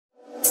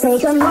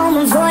Take a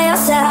moment for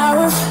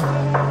yourself.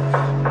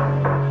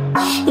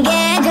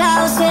 Get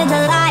close with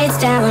the lights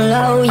down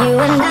low. You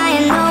and I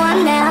and no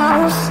one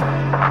else.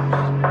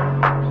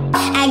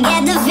 I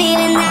get the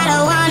feeling that I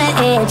wanna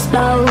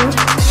explode.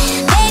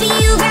 Baby,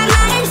 you got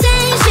my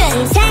attention.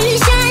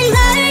 Tension,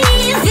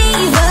 burning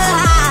fever.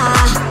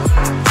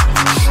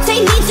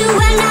 Take me to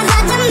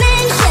another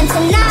dimension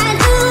tonight.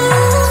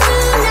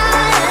 Ooh,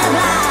 not a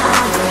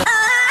lie.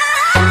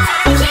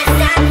 I can't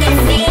stop this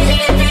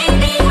feeling,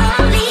 baby.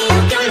 Only you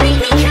can make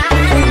me come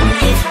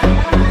alive.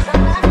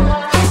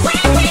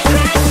 When we're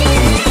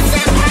crashing, it's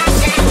a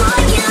passion. Boy,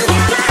 you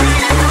got my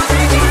heart on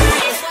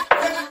overdrive.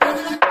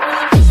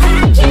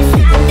 I can't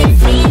stop this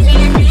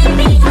feeling,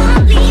 baby.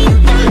 Only you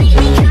can make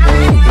me come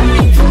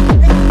alive.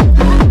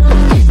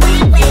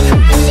 When we're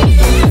crashing,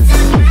 it's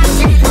a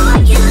passion. Boy,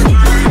 you got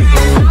my heart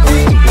on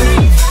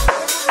overdrive.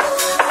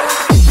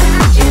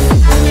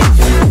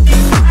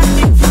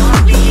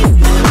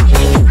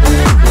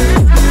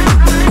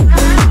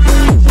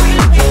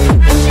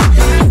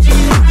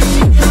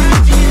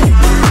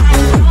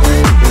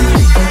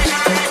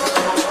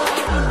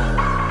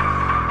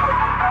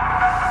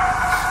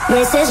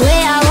 This is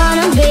where I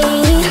wanna be.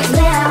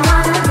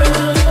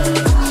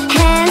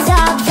 Hands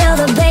up, feel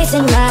the bass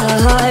in my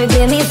heart.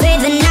 Give me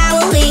faith and I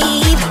will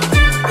leave.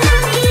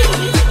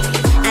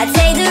 I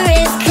take the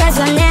risk cause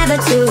we're never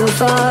too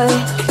far.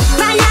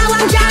 Right now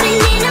I'm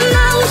drowning in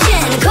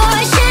emotion.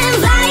 Caution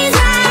flies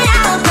right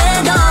out the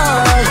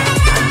door.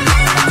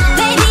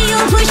 Baby,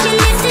 you're pushing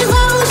this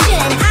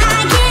devotion.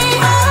 I can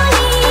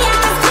only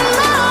ask for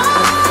more.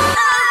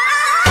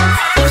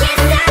 I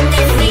can't stop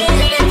this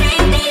feeling,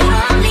 baby.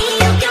 Only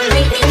you can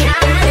make me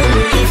come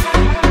alive.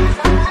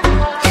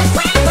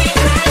 When we're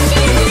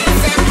crashing,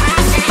 it's a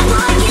passion.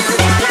 Boy, you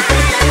got my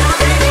heart on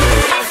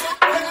overdrive.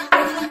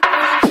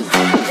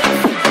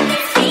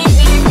 This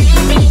feeling,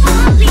 baby.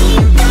 Only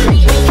you can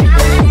make me come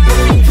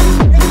alive.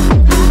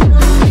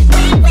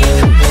 When we're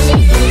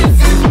crashing,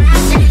 it's a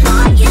passion.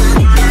 Boy, you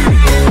got my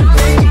heart on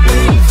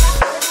overdrive.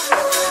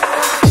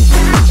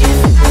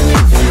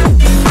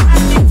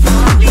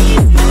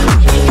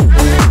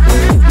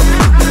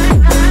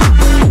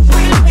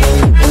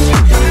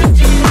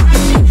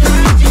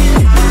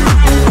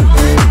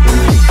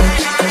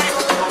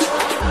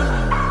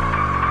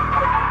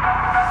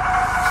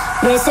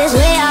 This is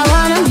where I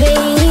wanna be.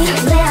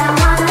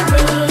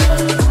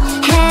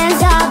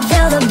 Hands up,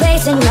 feel the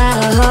bass in my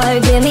heart.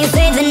 Give me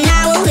faith and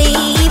I will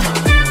leave.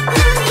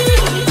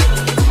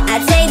 I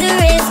take the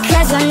risk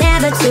cause we're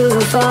never too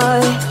far.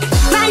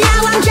 Right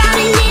now I'm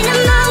drowning in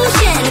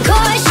emotion.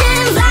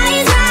 Caution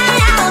flies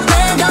right out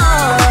the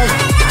door.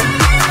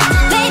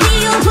 Baby,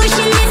 you're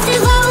pushing this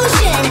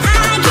devotion.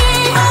 I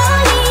can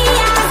only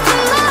ask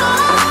for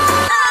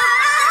more.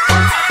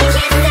 I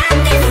can't stop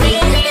this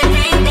feeling,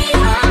 baby.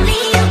 Only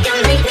you can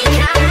make me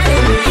come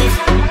alive.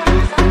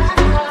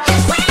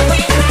 When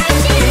we're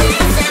crashing,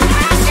 it's a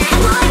passion.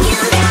 Boy, you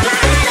got my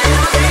heart on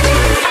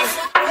overdrive.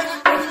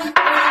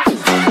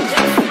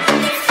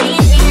 This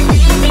feeling,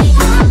 baby.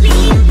 Only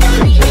you can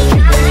make me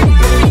come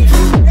alive.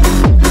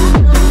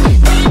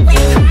 When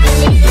we're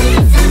crashing,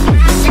 it's a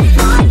passion.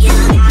 Boy, you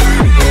got my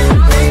heart on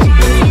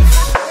overdrive.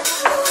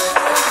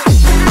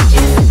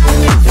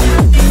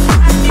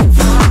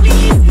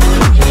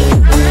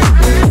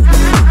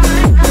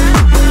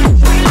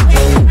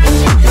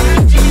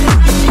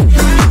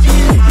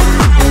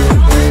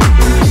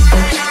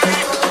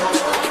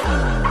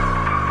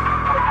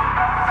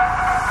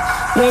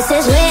 This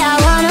is where I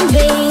wanna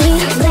be.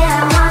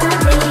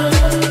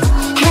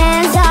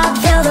 Hands up,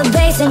 feel the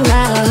bass in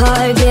my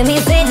heart. Give me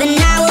faith and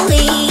I will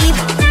leave.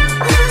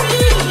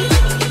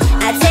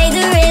 I take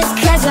the risk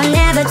cause we're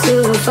never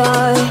too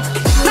far.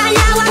 Right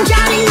now I'm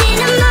drowning in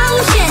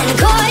emotion.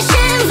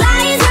 Caution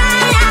flies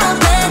right out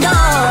the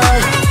door.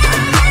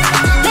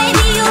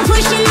 Baby, you're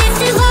pushing this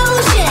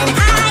devotion.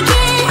 I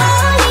can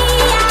only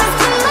ask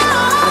for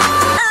more.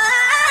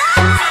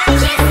 I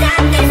can't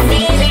stop this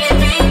feeling,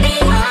 baby.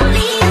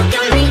 Only you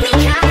can make me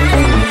come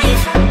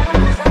alive.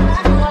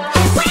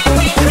 When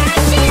we're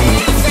crashing,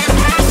 it's a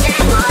passion.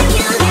 Boy,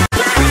 you got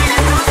my heart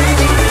on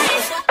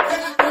overdrive.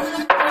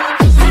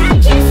 I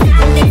can't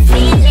stop this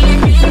feeling,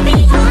 baby.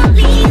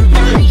 Only you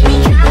can make me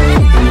come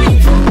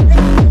alive.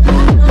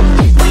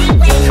 When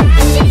we're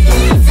crashing,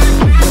 it's a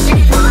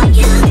passion. Boy,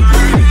 you got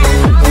my heart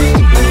on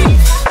overdrive.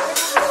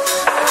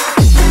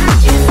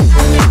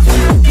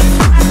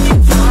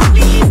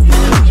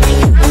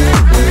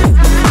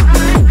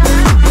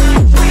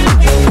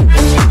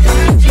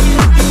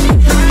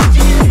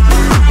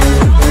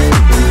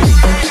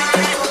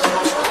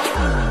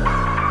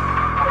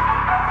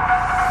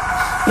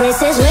 This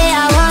is where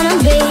I wanna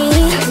be.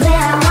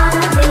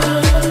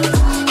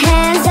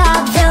 Hands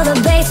up, feel the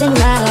bass in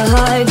my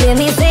heart. Give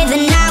me faith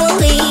and I will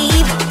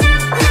leave.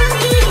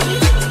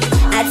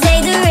 I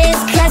take the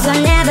risk cause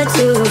we're never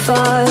too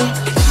far.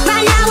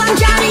 Right now I'm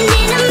drowning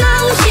in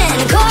emotion.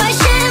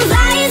 Caution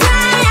flies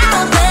right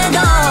out the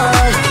door.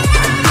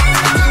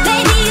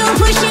 Baby, you're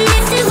pushing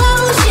this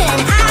devotion.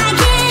 I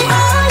can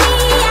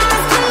only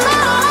ask for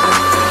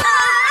more.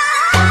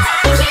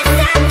 I can't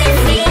stop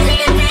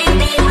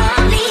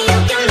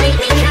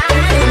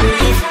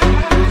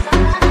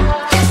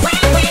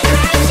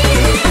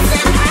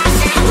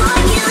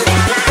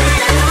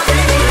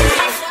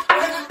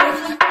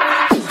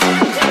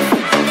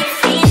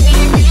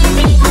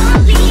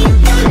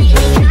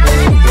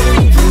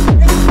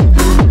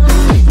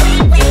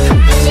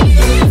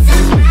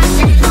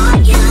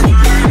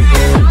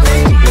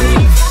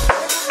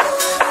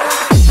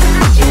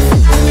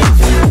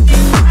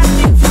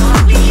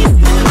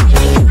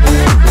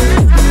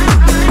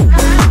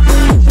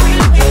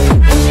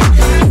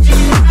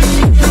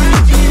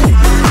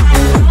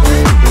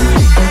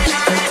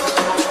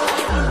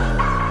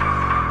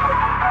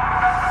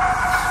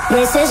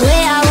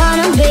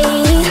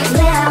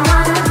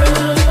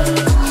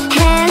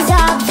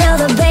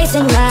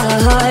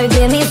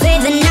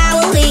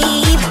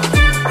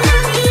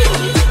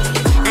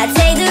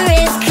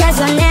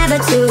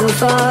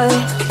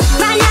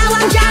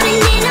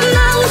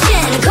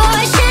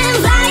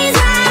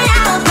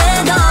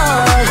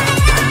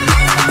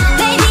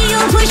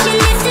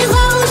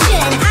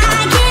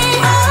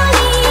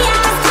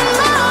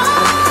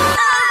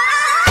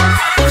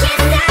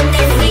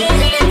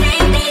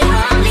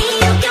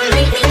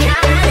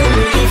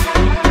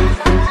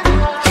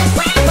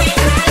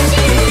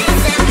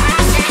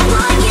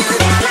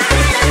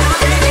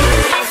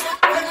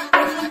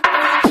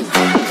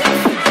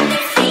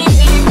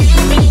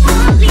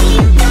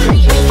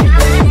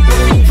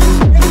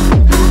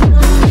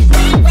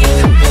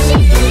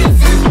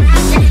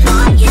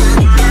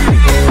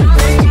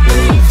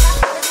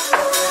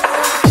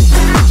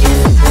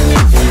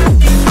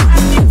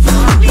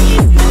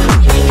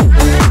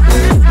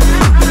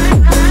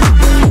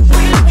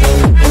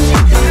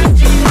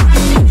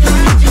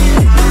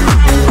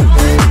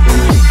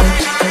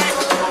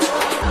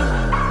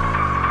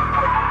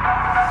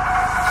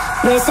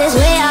This is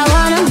where I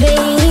wanna be.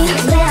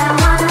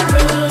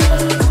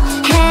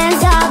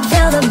 Hands up,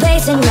 feel the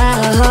bass in my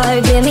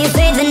heart. Give me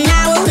faith and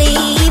I will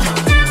leave.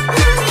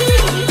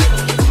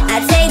 I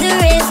take the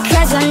risk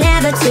 'cause we're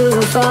never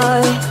too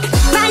far.